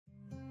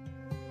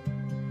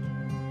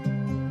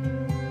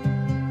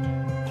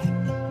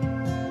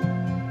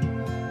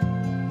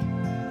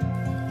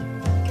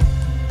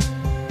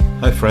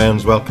Hi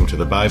friends, welcome to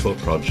the Bible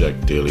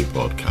Project Daily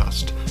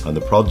Podcast. And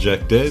the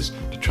project is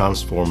to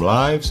transform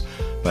lives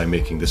by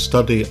making the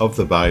study of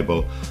the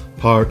Bible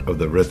part of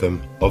the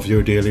rhythm of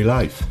your daily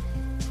life.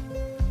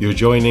 You're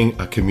joining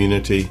a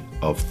community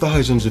of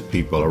thousands of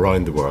people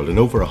around the world in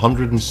over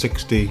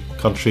 160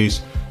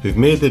 countries who've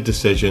made the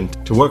decision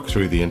to work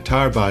through the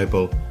entire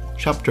Bible,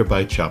 chapter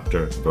by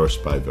chapter, verse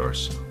by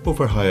verse,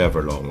 over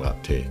however long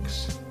that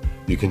takes.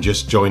 You can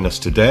just join us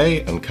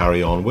today and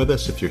carry on with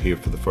us if you're here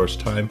for the first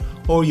time,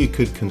 or you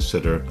could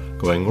consider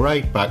going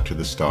right back to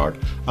the start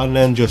and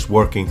then just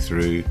working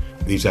through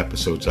these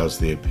episodes as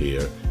they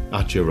appear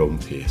at your own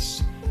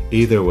pace.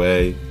 Either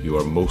way, you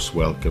are most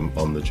welcome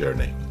on the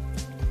journey.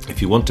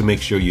 If you want to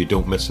make sure you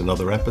don't miss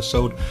another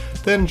episode,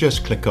 then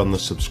just click on the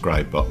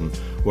subscribe button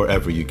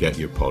wherever you get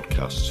your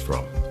podcasts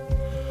from.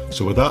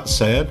 So with that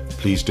said,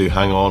 please do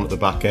hang on at the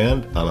back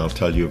end and I'll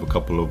tell you of a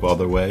couple of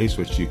other ways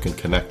which you can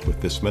connect with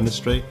this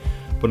ministry.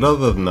 But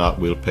other than that,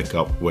 we'll pick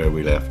up where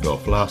we left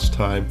off last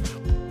time.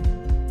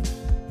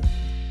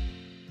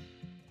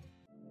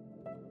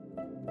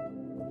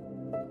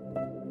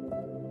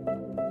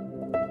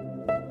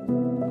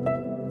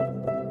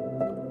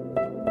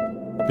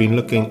 Been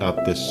looking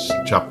at this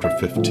chapter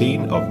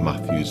 15 of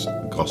Matthew's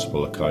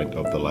Gospel account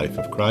of the life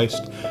of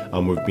Christ,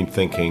 and we've been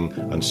thinking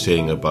and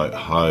seeing about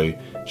how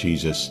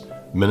Jesus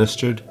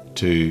ministered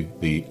to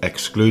the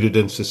excluded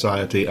in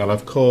society, and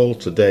I've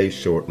called today's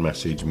short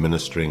message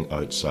Ministering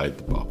Outside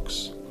the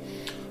Box.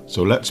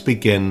 So let's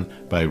begin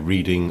by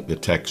reading the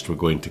text we're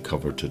going to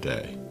cover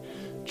today.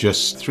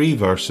 Just 3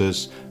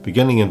 verses,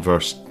 beginning in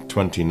verse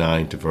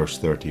 29 to verse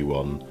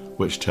 31,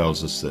 which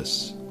tells us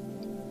this.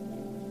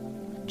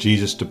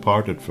 Jesus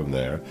departed from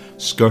there,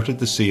 skirted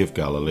the Sea of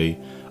Galilee,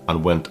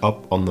 and went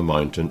up on the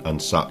mountain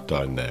and sat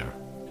down there.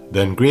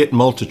 Then great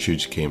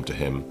multitudes came to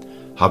him,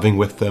 having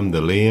with them the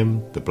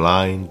lame, the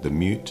blind, the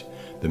mute,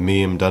 the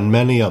maimed, and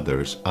many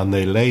others, and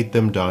they laid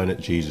them down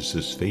at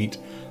Jesus' feet,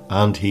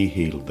 and he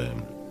healed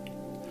them.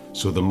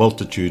 So the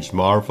multitudes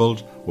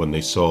marvelled when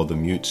they saw the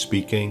mute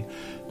speaking,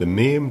 the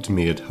maimed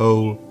made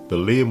whole, the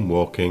lame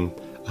walking,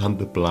 and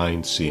the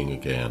blind seeing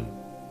again.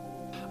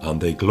 And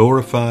they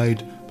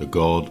glorified the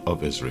God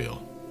of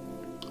Israel.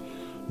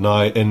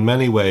 Now, in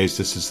many ways,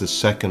 this is the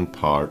second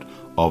part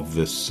of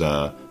this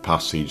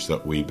passage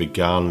that we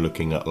began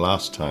looking at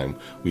last time.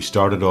 We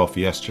started off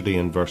yesterday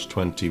in verse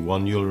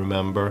 21, you'll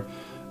remember,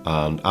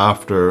 and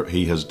after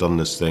he has done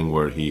this thing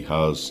where he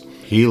has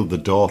healed the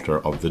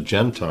daughter of the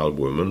Gentile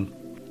woman,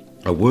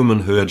 a woman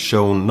who had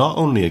shown not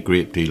only a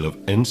great deal of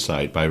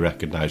insight by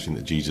recognizing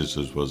that Jesus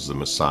was the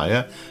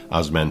Messiah,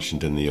 as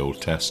mentioned in the Old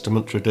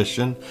Testament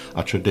tradition,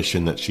 a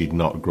tradition that she'd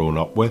not grown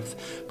up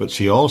with, but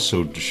she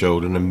also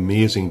showed an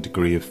amazing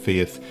degree of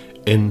faith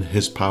in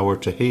his power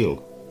to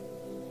heal.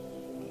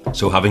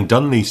 So having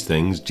done these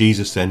things,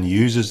 Jesus then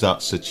uses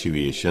that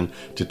situation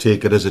to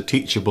take it as a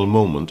teachable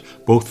moment,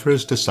 both for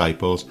his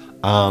disciples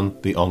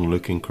and the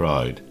onlooking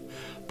crowd.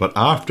 But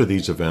after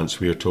these events,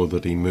 we are told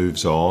that he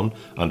moves on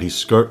and he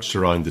skirts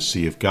around the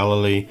Sea of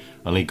Galilee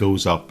and he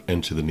goes up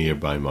into the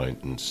nearby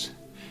mountains.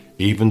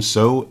 Even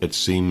so, it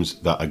seems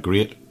that a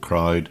great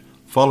crowd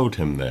followed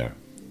him there.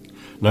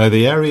 Now,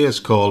 the area is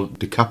called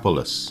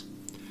Decapolis,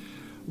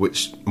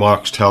 which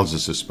Mark tells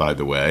us this, by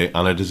the way,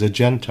 and it is a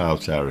Gentile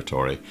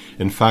territory.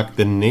 In fact,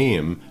 the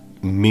name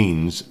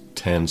means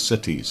 10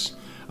 cities.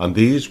 And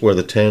these were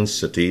the 10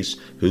 cities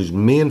whose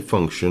main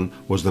function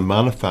was the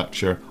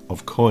manufacture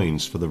of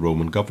coins for the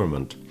Roman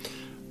government.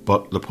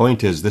 But the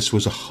point is, this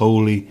was a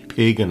holy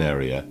pagan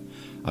area,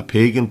 a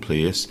pagan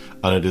place,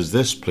 and it is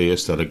this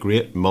place that a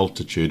great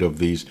multitude of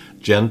these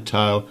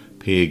Gentile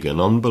pagan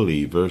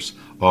unbelievers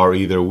are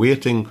either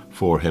waiting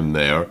for him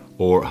there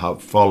or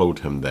have followed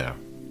him there.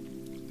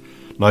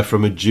 Now,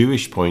 from a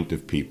Jewish point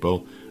of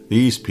view,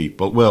 these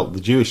people, the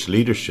Jewish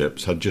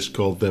leaderships had just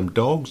called them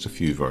dogs a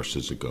few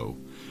verses ago.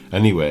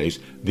 Anyways,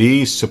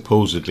 these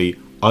supposedly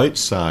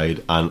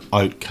outside and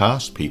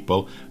outcast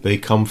people, they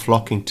come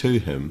flocking to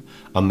him,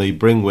 and they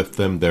bring with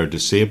them their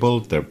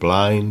disabled, their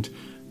blind,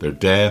 their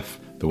deaf,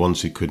 the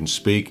ones who couldn't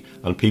speak,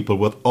 and people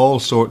with all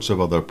sorts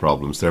of other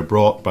problems. They're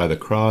brought by the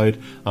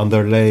crowd, and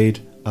they're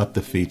laid at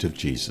the feet of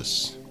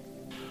Jesus.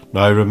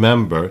 Now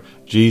remember,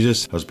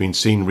 Jesus has been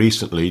seen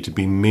recently to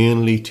be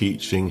mainly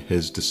teaching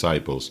his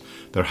disciples.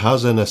 There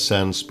has in a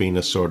sense been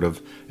a sort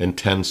of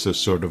intensive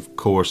sort of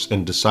course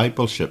in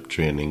discipleship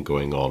training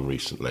going on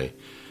recently.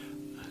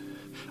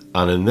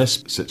 And in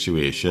this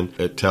situation,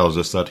 it tells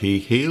us that he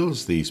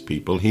heals these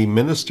people, he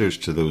ministers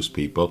to those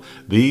people,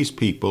 these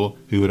people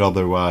who would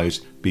otherwise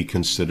be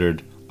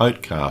considered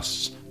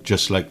outcasts,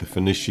 just like the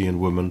Phoenician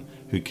woman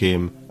who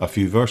came a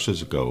few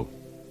verses ago.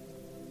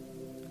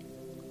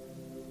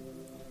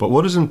 But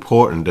what is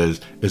important is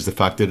the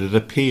fact that it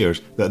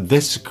appears that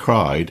this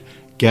crowd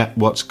get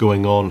what's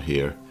going on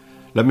here.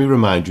 Let me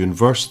remind you, in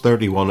verse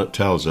 31 it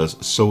tells us,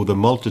 so the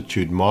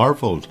multitude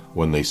marvelled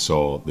when they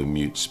saw the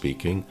mute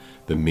speaking,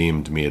 the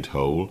maimed made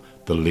whole,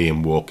 the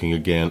lame walking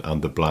again,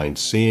 and the blind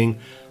seeing,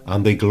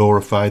 and they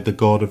glorified the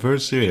God of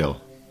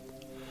Israel.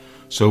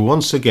 So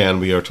once again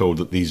we are told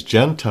that these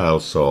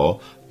Gentiles saw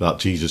that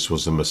Jesus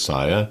was the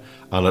Messiah,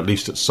 and at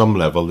least at some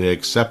level they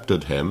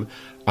accepted him.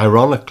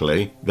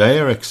 Ironically, they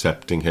are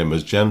accepting him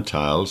as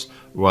Gentiles,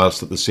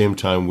 whilst at the same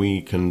time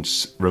we can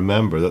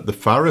remember that the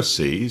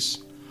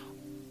Pharisees,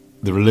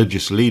 the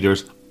religious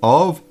leaders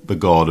of the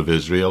God of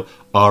Israel,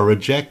 are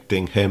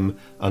rejecting him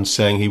and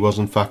saying he was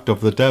in fact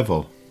of the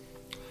devil.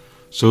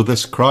 So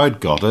this crowd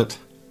got it,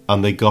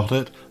 and they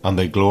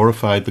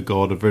glorified the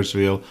God of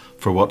Israel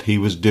for what he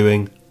was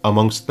doing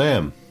amongst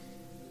them.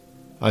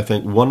 I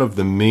think one of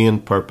the main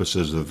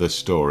purposes of this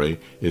story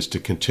is to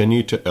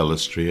continue to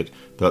illustrate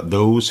that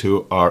those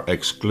who are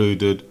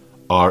excluded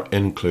are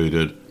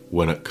included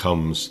when it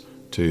comes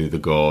to the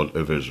God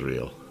of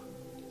Israel,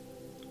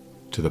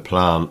 to the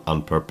plan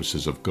and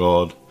purposes of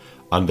God,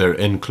 and they're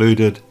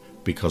included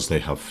because they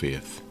have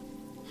faith.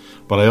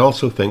 But I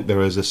also think there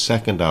is a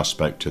second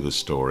aspect to the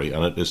story,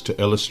 and it is to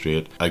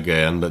illustrate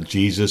again that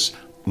Jesus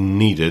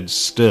needed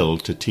still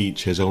to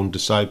teach his own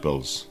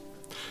disciples,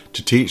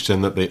 to teach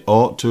them that they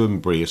ought to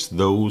embrace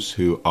those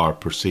who are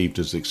perceived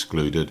as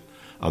excluded,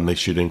 and they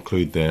should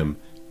include them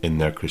in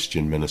their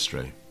Christian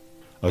ministry.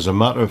 As a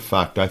matter of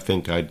fact, I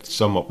think I'd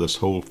sum up this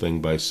whole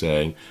thing by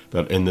saying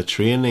that in the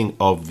training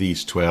of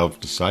these 12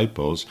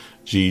 disciples,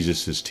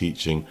 Jesus is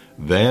teaching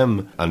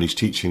them, and he's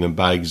teaching them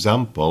by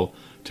example,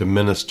 to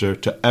minister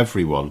to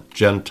everyone,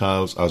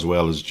 Gentiles as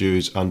well as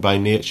Jews, and by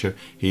nature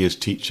he is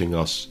teaching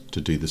us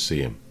to do the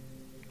same.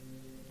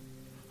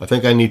 I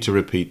think I need to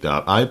repeat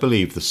that. I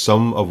believe the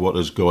sum of what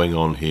is going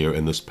on here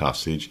in this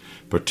passage,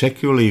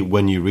 particularly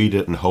when you read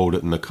it and hold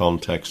it in the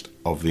context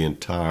of the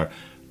entire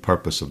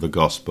purpose of the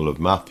Gospel of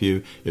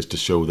Matthew, is to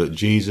show that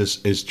Jesus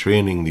is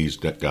training these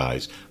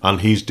guys,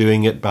 and he's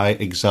doing it by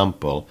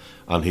example,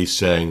 and he's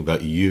saying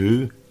that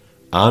you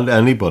and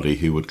anybody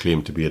who would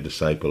claim to be a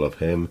disciple of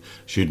him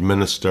should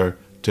minister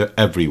to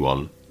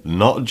everyone,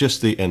 not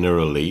just the inner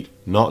elite,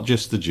 not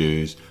just the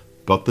Jews,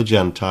 but the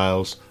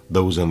Gentiles,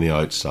 those on the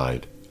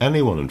outside,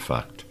 anyone in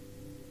fact.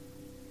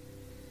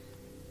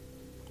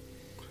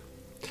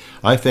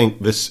 I think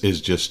this is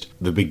just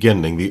the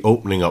beginning, the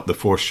opening up, the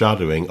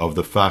foreshadowing of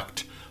the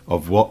fact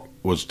of what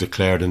was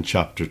declared in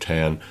chapter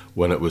 10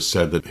 when it was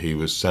said that he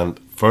was sent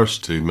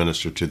first to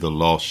minister to the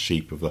lost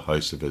sheep of the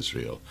house of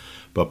Israel.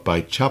 But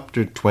by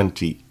chapter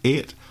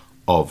 28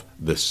 of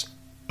this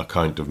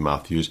account of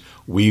Matthew's,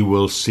 we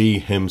will see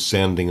him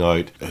sending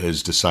out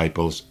his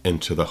disciples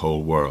into the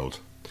whole world.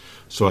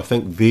 So I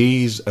think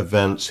these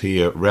events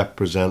here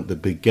represent the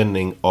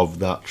beginning of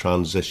that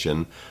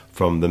transition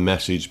from the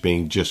message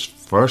being just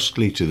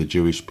firstly to the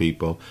Jewish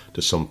people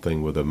to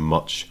something with a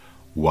much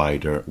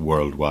wider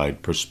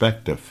worldwide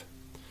perspective.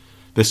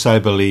 This, I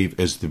believe,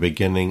 is the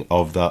beginning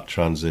of that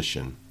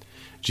transition.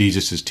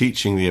 Jesus is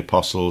teaching the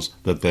apostles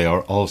that they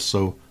are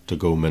also to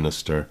go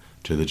minister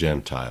to the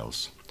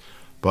Gentiles.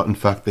 But in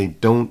fact, they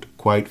don't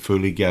quite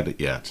fully get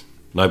it yet.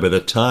 Now, by the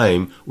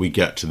time we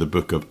get to the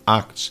book of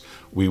Acts,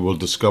 we will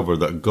discover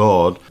that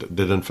God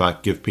did in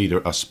fact give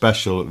Peter a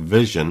special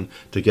vision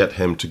to get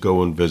him to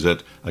go and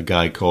visit a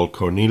guy called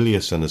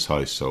Cornelius and his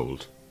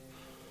household.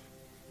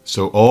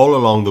 So all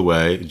along the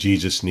way,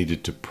 Jesus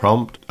needed to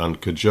prompt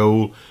and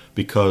cajole,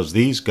 because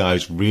these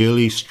guys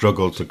really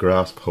struggled to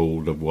grasp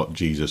hold of what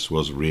Jesus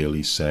was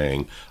really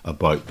saying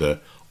about the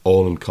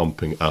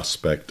all-encompassing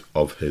aspect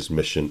of his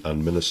mission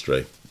and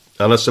ministry.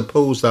 And I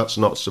suppose that's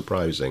not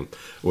surprising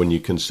when you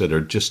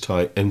consider just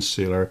how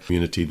insular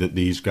community that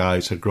these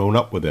guys had grown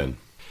up within.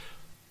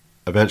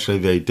 Eventually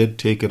they did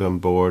take it on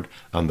board,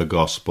 and the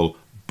gospel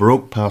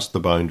broke past the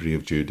boundary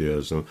of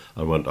Judaism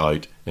and went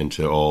out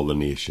into all the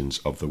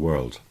nations of the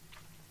world.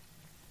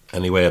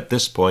 Anyway, at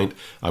this point,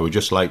 I would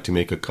just like to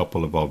make a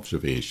couple of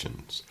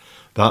observations.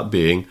 That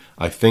being,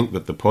 I think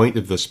that the point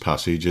of this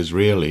passage is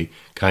really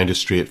kind of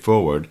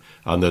straightforward,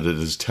 and that it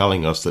is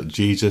telling us that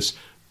Jesus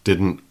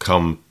didn't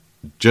come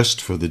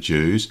just for the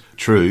Jews.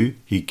 True,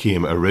 he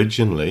came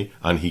originally,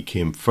 and he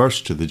came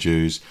first to the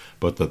Jews,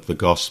 but that the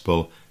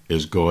gospel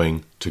is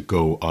going to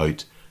go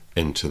out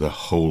into the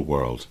whole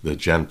world, the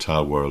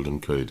Gentile world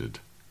included.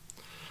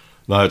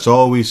 Now, it's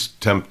always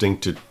tempting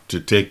to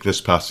take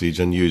this passage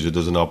and use it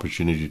as an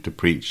opportunity to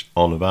preach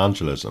on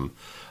evangelism,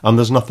 and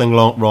there's nothing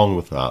wrong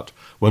with that.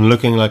 When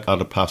looking at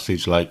a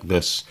passage like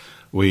this,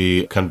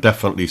 we can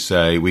definitely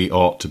say we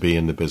ought to be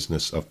in the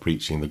business of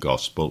preaching the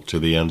gospel to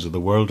the ends of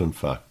the world, in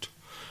fact,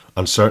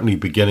 and certainly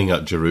beginning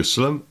at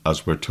Jerusalem,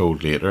 as we're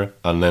told later,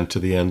 and then to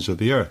the ends of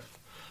the earth.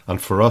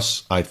 And for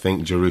us, I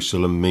think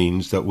Jerusalem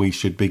means that we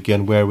should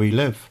begin where we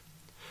live,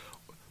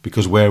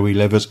 because where we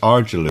live is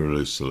our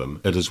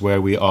Jerusalem. It is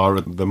where we are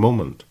at the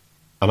moment.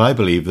 And I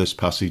believe this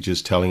passage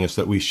is telling us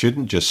that we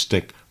shouldn't just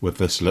stick with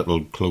this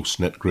little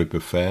close-knit group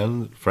of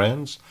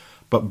friends,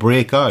 but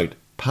break out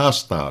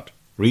past that,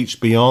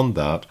 reach beyond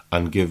that,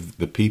 and give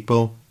the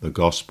people the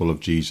gospel of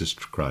Jesus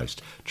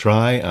Christ.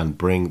 Try and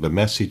bring the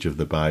message of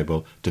the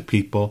Bible to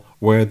people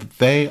where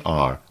they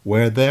are,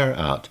 where they're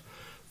at.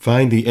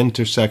 Find the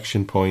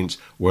intersection points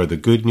where the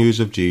good news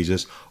of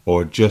Jesus,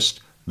 or just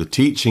the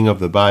teaching of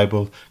the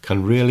Bible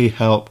can really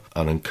help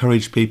and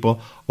encourage people,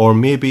 or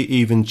maybe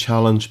even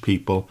challenge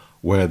people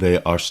where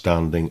they are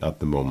standing at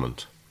the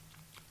moment.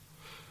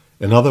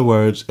 In other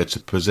words, it's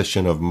a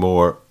position of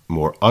more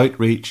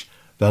outreach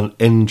than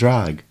in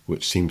drag,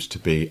 which seems to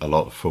be a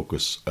lot of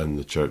focus in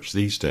the church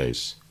these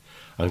days.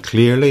 And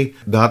clearly,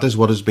 that is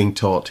what is being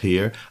taught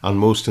here, and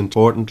most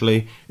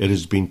importantly, it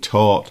is being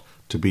taught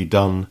to be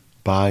done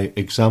by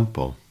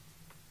example.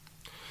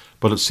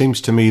 But it seems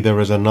to me there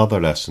is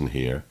another lesson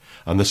here,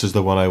 and this is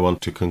the one I want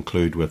to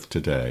conclude with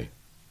today.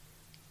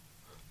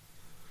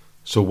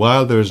 So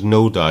while there is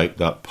no doubt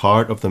that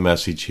part of the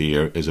message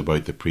here is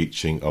about the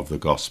preaching of the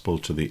gospel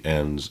to the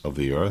ends of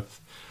the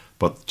earth,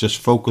 but just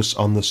focus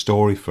on the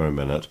story for a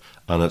minute,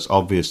 and it's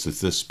obvious that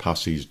this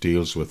passage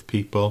deals with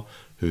people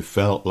who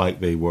felt like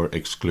they were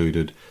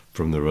excluded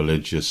from the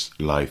religious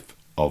life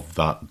of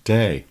that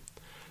day.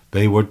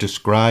 They were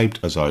described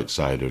as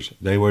outsiders.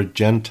 They were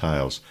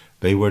Gentiles.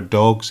 They were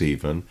dogs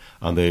even,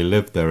 and they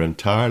lived their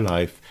entire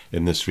life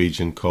in this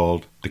region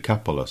called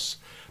Decapolis.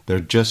 They're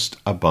just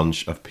a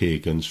bunch of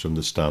pagans from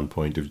the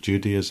standpoint of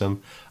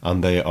Judaism,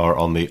 and they are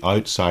on the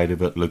outside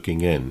of it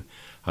looking in.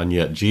 And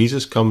yet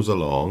Jesus comes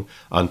along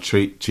and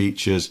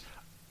teaches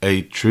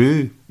a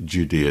true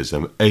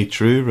Judaism, a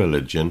true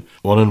religion,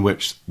 one in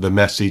which the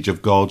message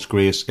of God's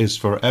grace is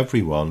for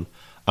everyone,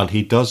 and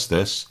he does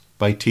this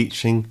by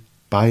teaching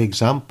by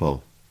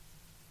example.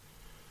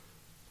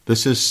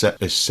 This is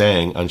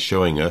saying and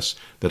showing us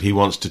that he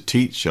wants to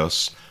teach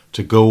us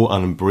to go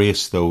and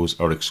embrace those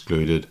who are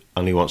excluded,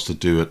 and he wants to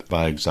do it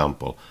by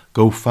example.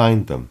 Go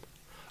find them.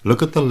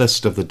 Look at the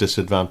list of the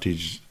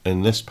disadvantaged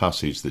in this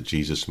passage that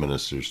Jesus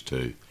ministers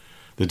to.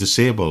 The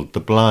disabled, the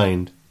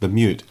blind, the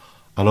mute,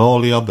 and all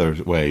the other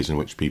ways in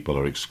which people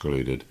are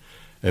excluded.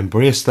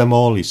 Embrace them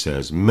all, he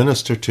says.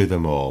 Minister to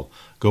them all.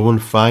 Go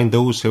and find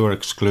those who are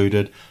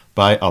excluded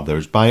by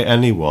others, by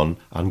anyone,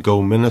 and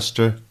go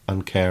minister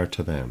and care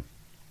to them.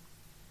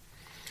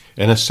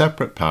 In a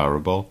separate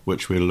parable,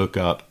 which we'll look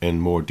at in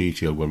more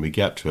detail when we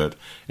get to it,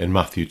 in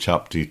Matthew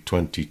chapter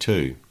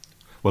 22.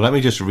 Well, let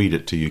me just read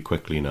it to you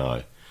quickly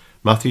now.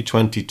 Matthew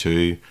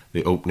 22,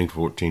 the opening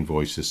 14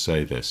 verses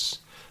say this: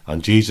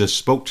 "And Jesus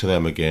spoke to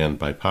them again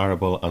by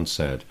parable and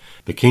said,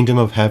 The kingdom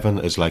of heaven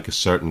is like a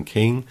certain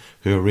king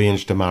who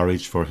arranged a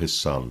marriage for his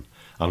son.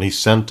 And he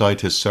sent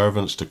out his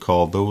servants to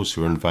call those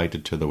who were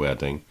invited to the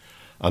wedding,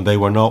 and they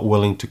were not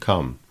willing to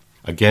come.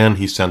 Again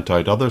he sent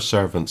out other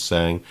servants,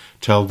 saying,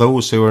 Tell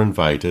those who are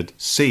invited,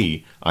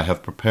 See, I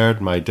have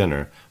prepared my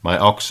dinner. My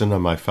oxen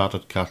and my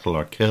fatted cattle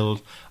are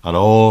killed, and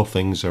all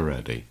things are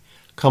ready.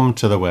 Come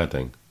to the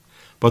wedding.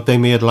 But they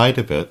made light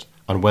of it,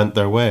 and went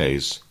their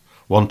ways,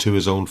 one to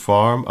his own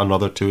farm,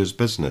 another to his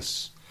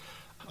business.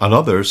 And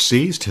others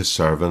seized his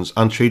servants,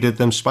 and treated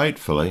them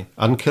spitefully,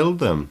 and killed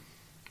them.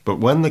 But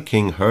when the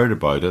king heard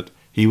about it,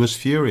 he was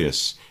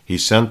furious. He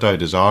sent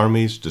out his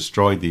armies,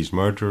 destroyed these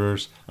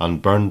murderers,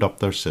 and burned up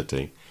their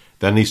city.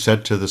 Then he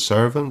said to the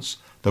servants,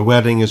 The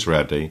wedding is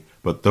ready,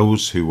 but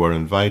those who were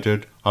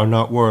invited are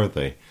not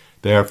worthy.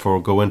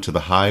 Therefore go into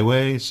the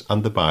highways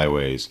and the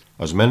byways.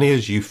 As many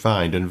as you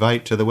find,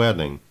 invite to the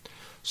wedding.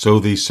 So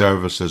these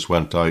servants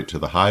went out to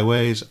the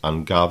highways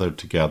and gathered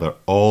together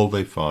all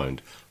they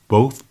found,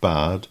 both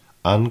bad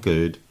and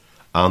good,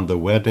 and the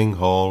wedding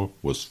hall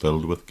was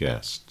filled with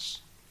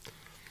guests."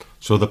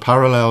 So the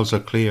parallels are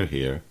clear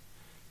here.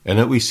 In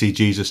it we see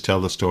Jesus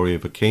tell the story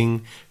of a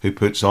king who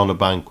puts on a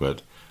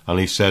banquet, and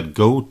he said,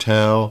 Go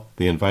tell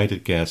the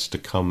invited guests to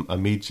come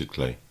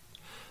immediately.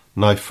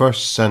 Now,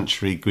 1st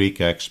century Greek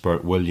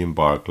expert William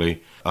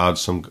Barclay adds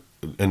some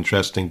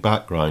interesting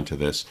background to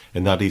this,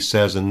 in that he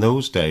says in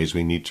those days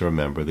we need to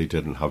remember they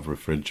didn't have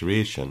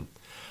refrigeration,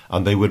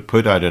 and they would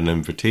put out an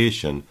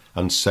invitation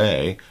and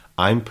say,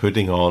 I'm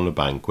putting on a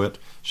banquet,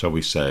 shall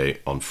we say,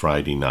 on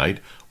Friday night,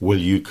 will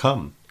you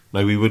come?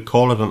 Now, we would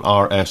call it an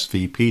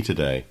RSVP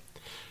today.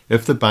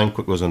 If the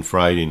banquet was on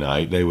Friday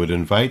night, they would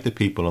invite the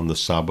people on the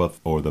Sabbath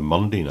or the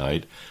Monday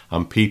night,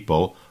 and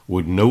people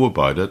would know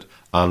about it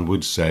and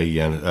would say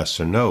yes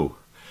or no.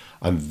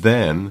 And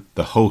then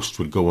the host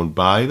would go and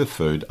buy the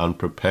food and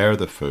prepare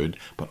the food,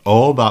 but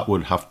all that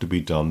would have to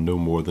be done no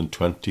more than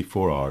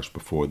 24 hours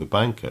before the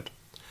banquet.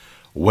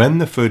 When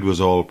the food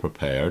was all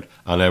prepared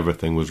and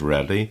everything was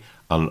ready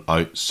and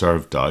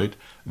served out,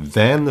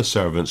 then the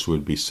servants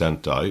would be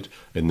sent out,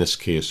 in this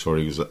case for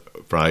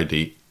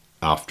Friday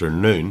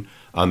afternoon,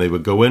 and they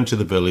would go into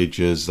the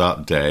villages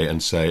that day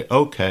and say,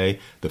 okay,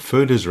 the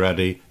food is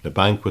ready, the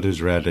banquet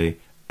is ready,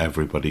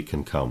 everybody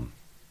can come.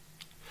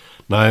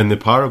 Now in the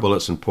parable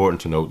it's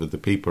important to note that the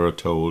people are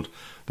told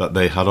that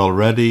they had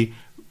already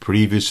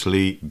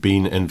previously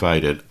been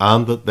invited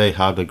and that they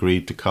had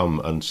agreed to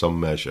come in some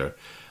measure.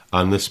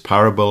 And this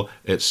parable,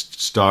 it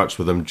starts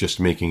with them just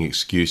making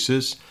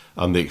excuses,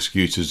 and the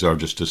excuses are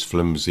just as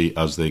flimsy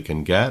as they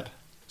can get.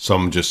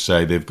 Some just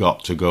say they've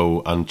got to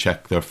go and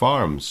check their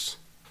farms.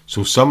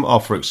 So some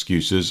offer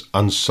excuses,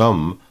 and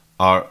some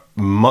are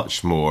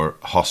much more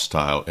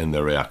hostile in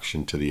their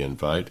reaction to the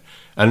invite.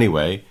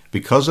 Anyway,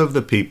 because of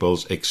the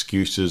people's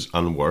excuses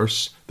and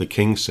worse, the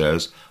king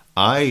says,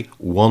 I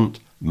want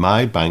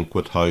my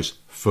banquet house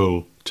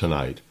full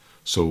tonight.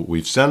 So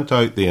we've sent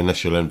out the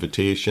initial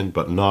invitation,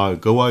 but now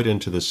go out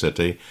into the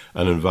city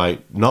and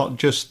invite not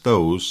just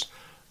those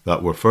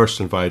that were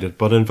first invited,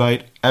 but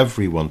invite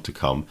everyone to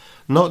come,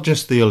 not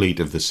just the elite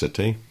of the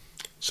city.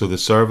 So the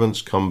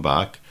servants come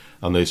back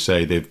and they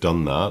say they've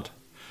done that,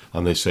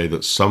 and they say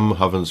that some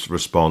haven't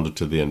responded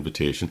to the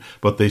invitation,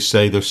 but they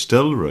say there's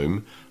still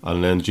room.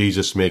 And then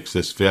Jesus makes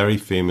this very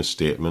famous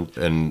statement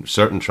in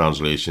certain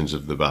translations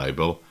of the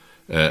Bible,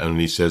 and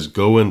he says,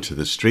 go into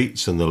the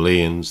streets and the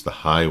lanes, the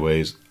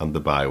highways and the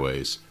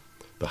byways.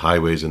 The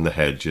highways and the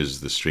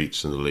hedges, the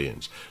streets and the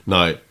lanes.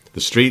 Now,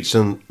 the streets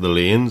and the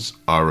lanes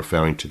are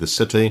referring to the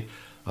city,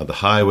 and the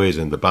highways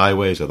and the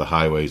byways, or the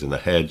highways and the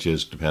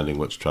hedges, depending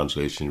which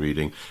translation you're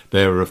reading,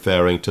 they're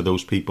referring to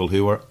those people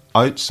who are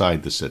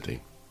outside the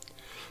city.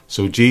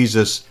 So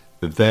Jesus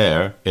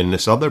there, in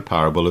this other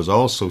parable, is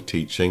also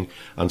teaching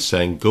and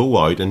saying, go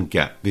out and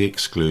get the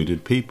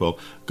excluded people.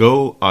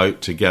 Go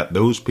out to get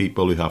those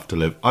people who have to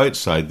live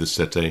outside the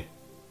city.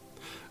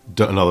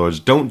 In other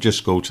words, don't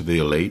just go to the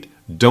elite.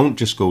 Don't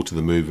just go to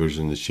the movers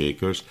and the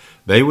shakers.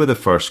 They were the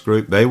first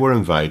group. They were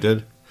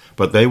invited.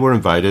 But they were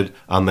invited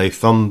and they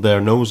thumbed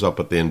their nose up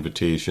at the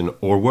invitation,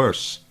 or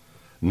worse.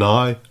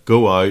 Now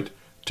go out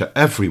to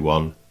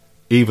everyone,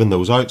 even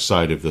those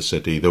outside of the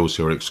city, those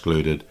who are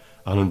excluded,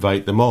 and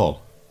invite them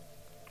all.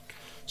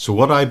 So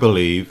what I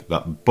believe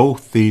that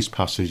both these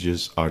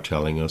passages are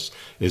telling us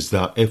is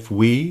that if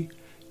we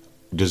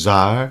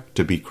desire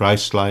to be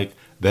Christ-like,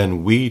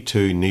 then we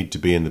too need to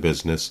be in the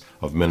business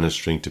of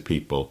ministering to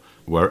people,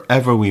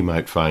 wherever we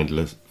might find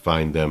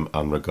them,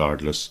 and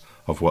regardless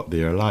of what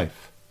they are like.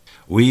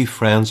 We,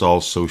 friends,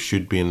 also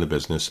should be in the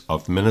business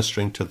of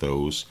ministering to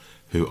those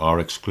who are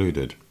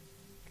excluded.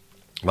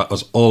 That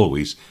has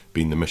always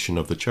been the mission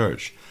of the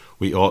church.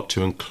 We ought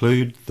to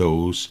include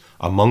those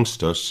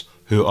amongst us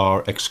who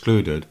are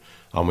excluded,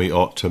 and we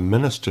ought to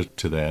minister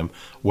to them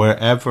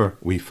wherever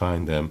we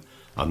find them.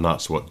 And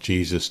that's what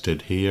Jesus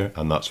did here,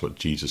 and that's what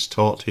Jesus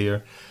taught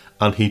here,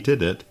 and he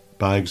did it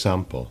by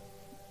example.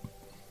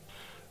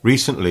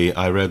 Recently,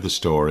 I read the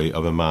story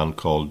of a man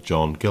called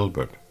John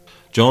Gilbert.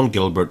 John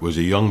Gilbert was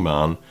a young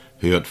man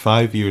who at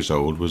 5 years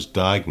old was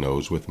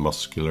diagnosed with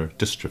muscular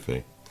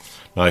dystrophy.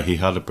 Now, he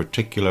had a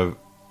particular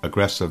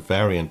aggressive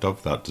variant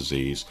of that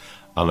disease,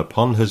 and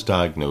upon his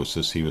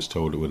diagnosis he was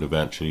told it would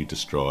eventually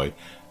destroy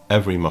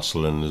every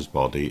muscle in his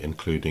body,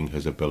 including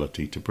his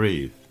ability to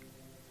breathe.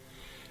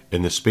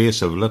 In the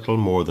space of little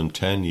more than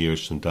 10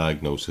 years from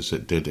diagnosis,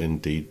 it did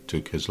indeed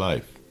take his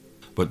life.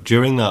 But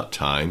during that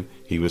time,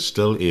 he was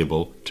still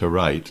able to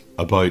write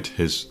about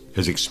his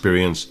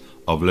experience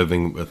of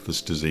living with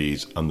this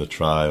disease and the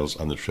trials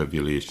and the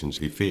tribulations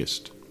he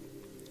faced.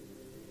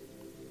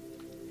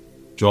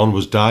 John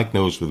was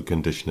diagnosed with the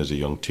condition as a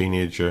young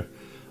teenager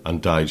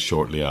and died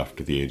shortly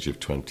after the age of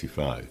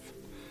 25.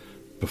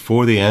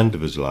 Before the end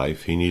of his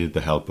life, he needed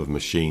the help of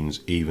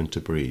machines even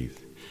to breathe.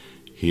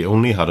 He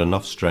only had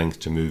enough strength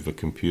to move a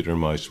computer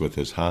mouse with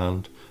his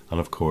hand, and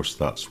of course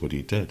that's what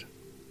he did.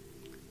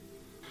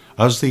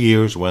 As the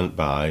years went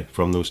by,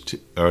 from those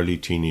early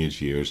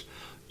teenage years,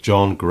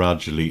 John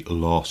gradually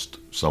lost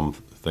some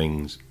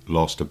things,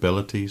 lost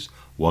abilities,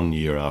 one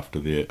year after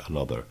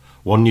another.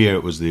 1 year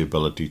it was the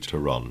ability to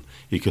run.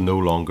 He could no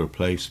longer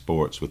play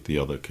sports with the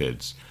other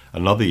kids.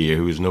 Another year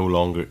he was no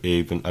longer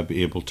even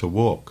able to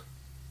walk,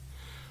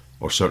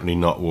 or certainly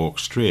not walk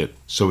straight,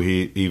 so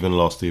he even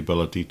lost the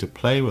ability to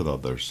play with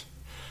others.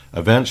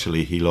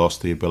 Eventually he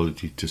lost the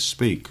ability to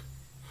speak,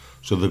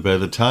 so that by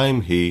the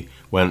time he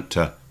went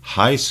to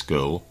high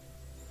school,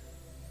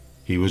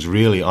 he was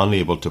really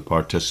unable to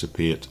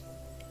participate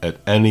at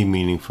any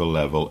meaningful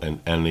level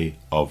in any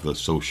of the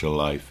social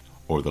life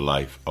or the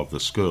life of the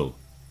school.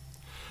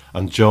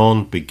 And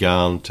John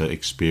began to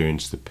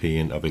experience the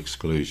pain of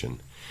exclusion.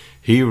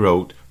 He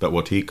wrote that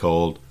what he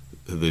called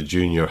the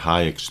junior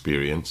high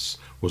experience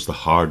was the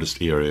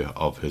hardest area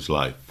of his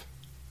life,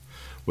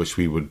 which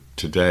we would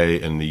today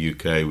in the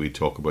UK, we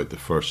talk about the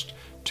first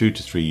 2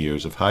 to 3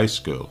 years of high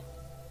school.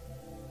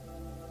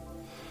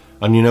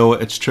 And you know,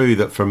 it's true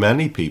that for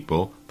many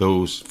people,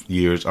 those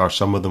years are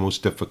some of the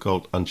most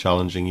difficult and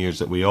challenging years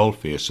that we all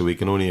face, so we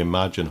can only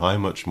imagine how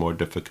much more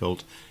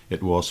difficult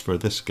it was for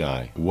this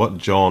guy. What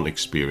John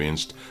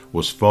experienced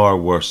was far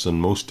worse than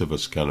most of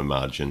us can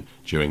imagine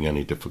during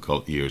any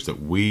difficult years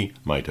that we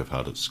might have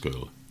had at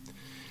school.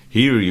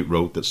 He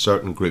wrote that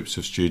certain groups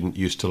of students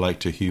used to like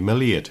to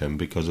humiliate him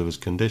because of his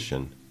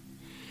condition.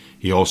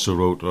 He also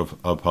wrote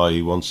of how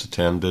he once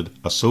attended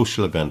a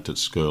social event at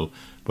school,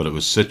 but it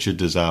was such a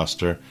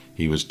disaster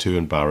he was too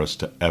embarrassed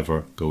to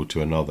ever go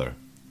to another.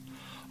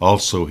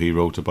 Also, he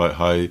wrote about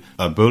how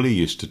a bully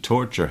used to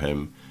torture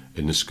him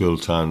in the school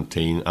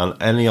canteen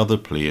and any other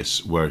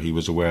place where he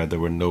was aware there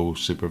were no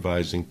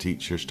supervising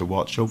teachers to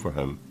watch over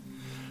him,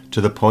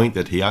 to the point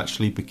that he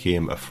actually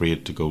became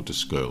afraid to go to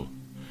school.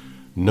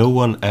 No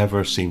one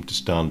ever seemed to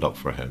stand up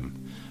for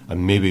him,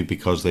 and maybe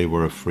because they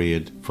were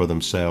afraid for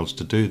themselves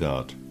to do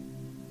that.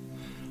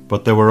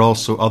 But there were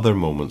also other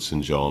moments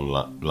in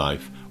John's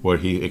life where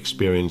he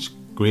experienced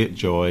great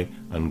joy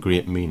and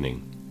great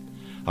meaning.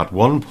 At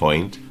one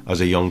point, as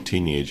a young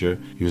teenager,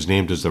 he was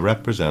named as the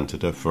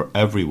representative for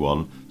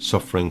everyone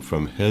suffering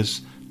from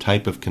his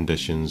type of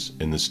conditions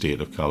in the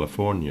state of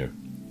California.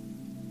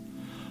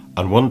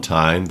 And one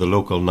time, the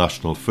local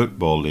National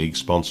Football League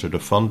sponsored a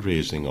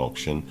fundraising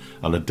auction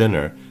and a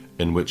dinner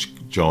in which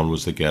John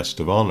was the guest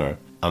of honour,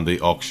 and they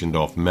auctioned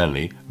off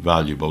many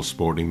valuable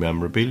sporting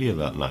memorabilia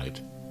that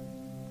night.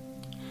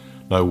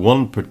 Now,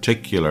 one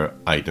particular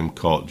item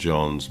caught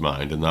John's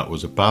mind, and that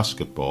was a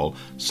basketball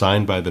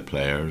signed by the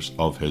players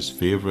of his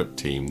favourite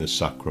team, the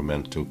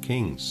Sacramento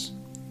Kings.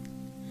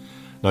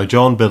 Now,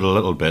 John bid a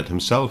little bit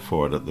himself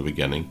for it at the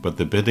beginning, but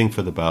the bidding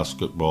for the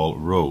basketball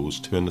rose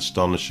to an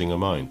astonishing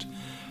amount,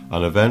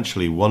 and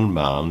eventually one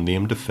man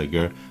named a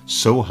figure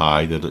so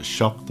high that it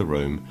shocked the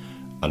room,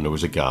 and there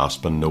was a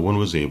gasp, and no one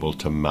was able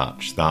to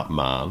match that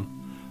man,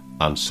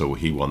 and so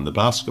he won the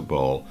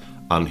basketball.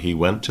 And he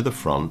went to the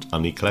front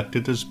and he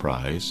collected his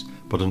prize,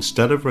 but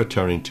instead of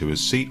returning to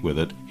his seat with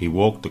it, he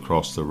walked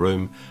across the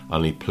room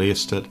and he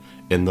placed it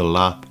in the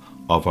lap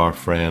of our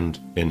friend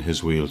in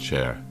his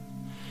wheelchair.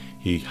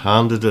 He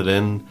handed it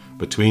in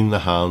between the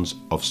hands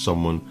of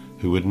someone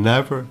who would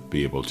never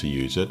be able to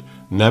use it,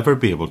 never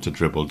be able to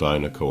dribble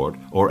down a court,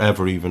 or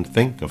ever even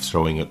think of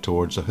throwing it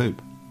towards a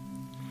hoop.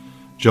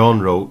 John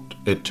wrote,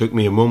 "It took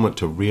me a moment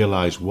to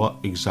realise what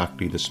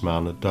exactly this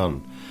man had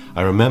done.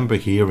 I remember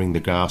hearing the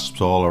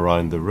gasps all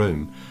around the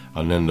room,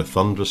 and then the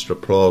thunderous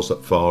applause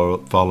that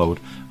followed,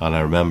 and I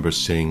remember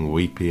seeing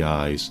weepy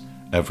eyes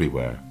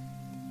everywhere."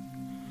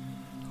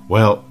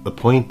 Well, the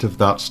point of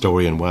that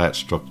story and why it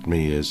struck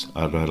me is,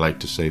 and I'd like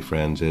to say,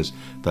 friends, is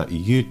that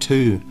you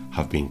too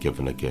have been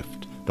given a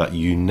gift that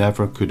you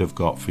never could have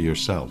got for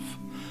yourself.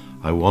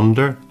 I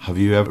wonder, have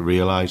you ever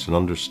realised and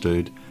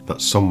understood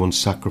that someone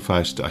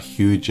sacrificed a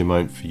huge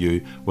amount for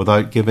you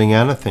without giving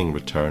anything in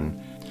return?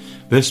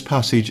 This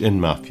passage in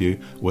Matthew,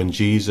 when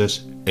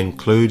Jesus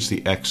includes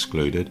the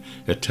excluded,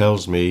 it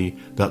tells me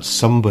that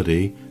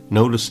somebody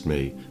noticed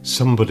me.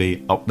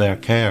 Somebody up there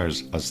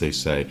cares, as they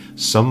say.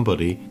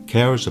 Somebody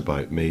cares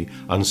about me,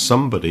 and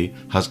somebody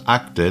has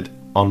acted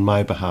on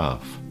my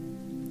behalf.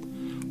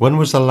 When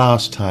was the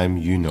last time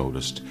you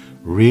noticed,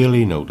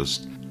 really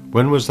noticed?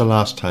 When was the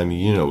last time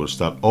you noticed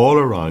that all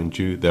around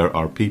you there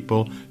are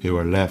people who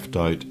are left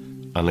out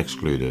and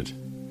excluded?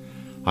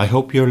 I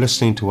hope you're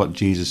listening to what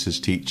Jesus is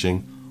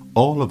teaching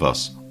all of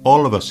us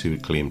who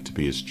claim to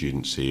be his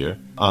students here,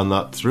 and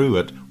that through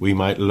it we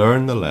might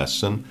learn the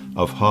lesson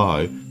of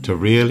how to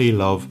really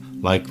love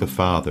like the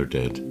Father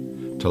did,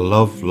 to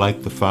love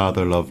like the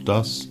Father loved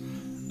us,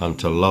 and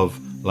to love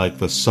like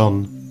the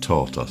Son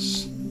taught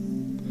us,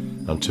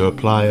 and to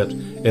apply it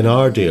in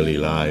our daily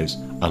lives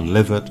and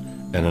live it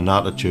in an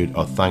attitude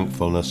of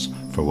thankfulness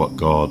for what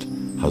God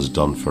has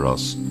done for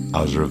us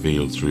as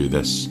revealed through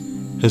this,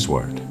 his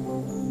word.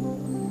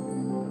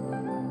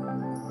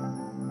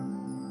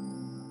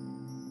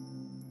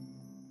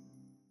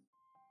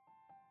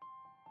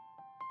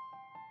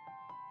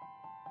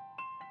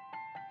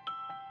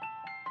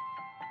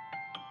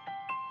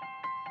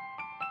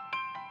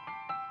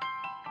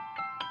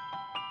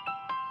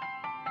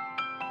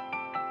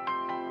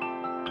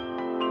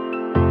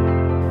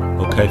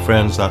 Okay,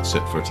 friends, that's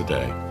it for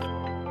today.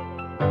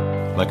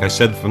 Like I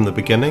said from the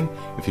beginning,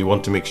 if you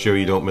want to make sure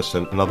you don't miss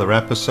another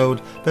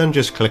episode, then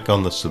just click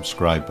on the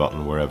subscribe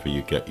button wherever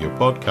you get your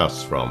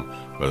podcasts from,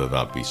 whether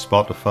that be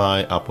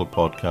Spotify, Apple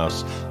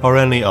Podcasts, or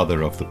any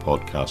other of the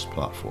podcast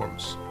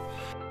platforms.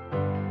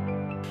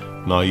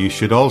 Now, you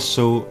should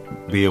also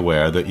be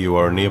aware that you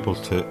are able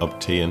to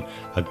obtain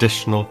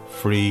additional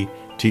free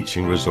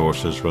teaching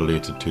resources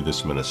related to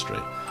this ministry.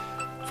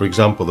 For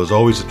example, there's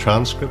always a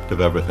transcript of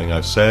everything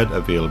I've said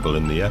available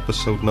in the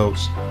episode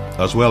notes,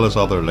 as well as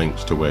other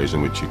links to ways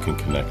in which you can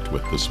connect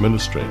with this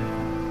ministry.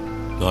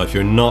 Now, if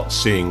you're not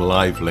seeing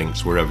live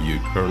links wherever you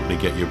currently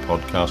get your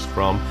podcast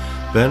from,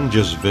 then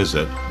just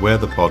visit where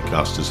the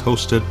podcast is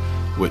hosted,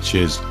 which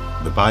is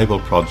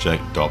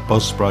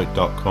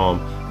thebibleproject.buzzsprout.com,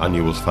 and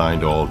you will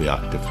find all the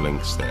active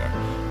links there.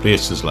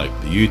 Places like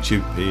the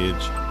YouTube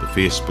page, the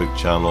Facebook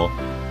channel,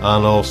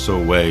 and also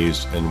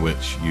ways in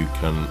which you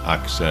can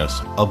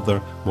access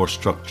other more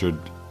structured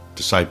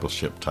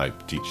discipleship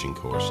type teaching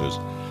courses,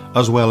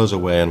 as well as a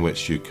way in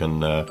which you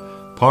can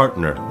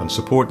partner and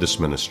support this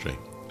ministry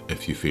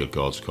if you feel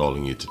God's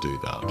calling you to do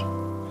that.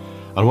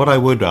 And what I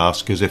would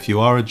ask is, if you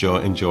are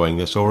enjoying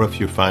this, or if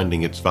you're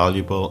finding it's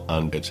valuable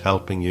and it's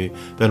helping you,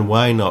 then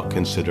why not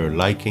consider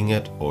liking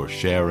it or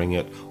sharing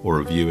it or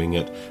reviewing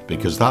it,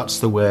 because that's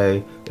the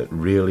way it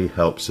really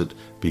helps it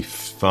be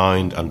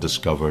found and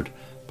discovered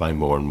by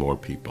more and more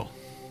people.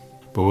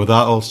 But with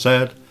that all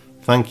said,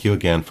 thank you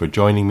again for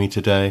joining me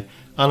today,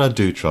 and I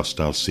do trust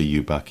I'll see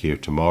you back here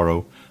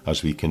tomorrow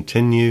as we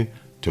continue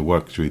to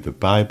work through the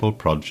Bible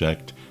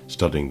Project,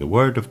 studying the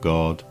Word of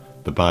God,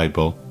 the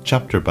Bible,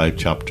 chapter by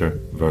chapter,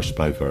 verse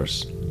by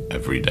verse,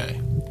 every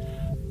day.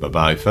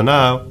 Bye-bye for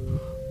now.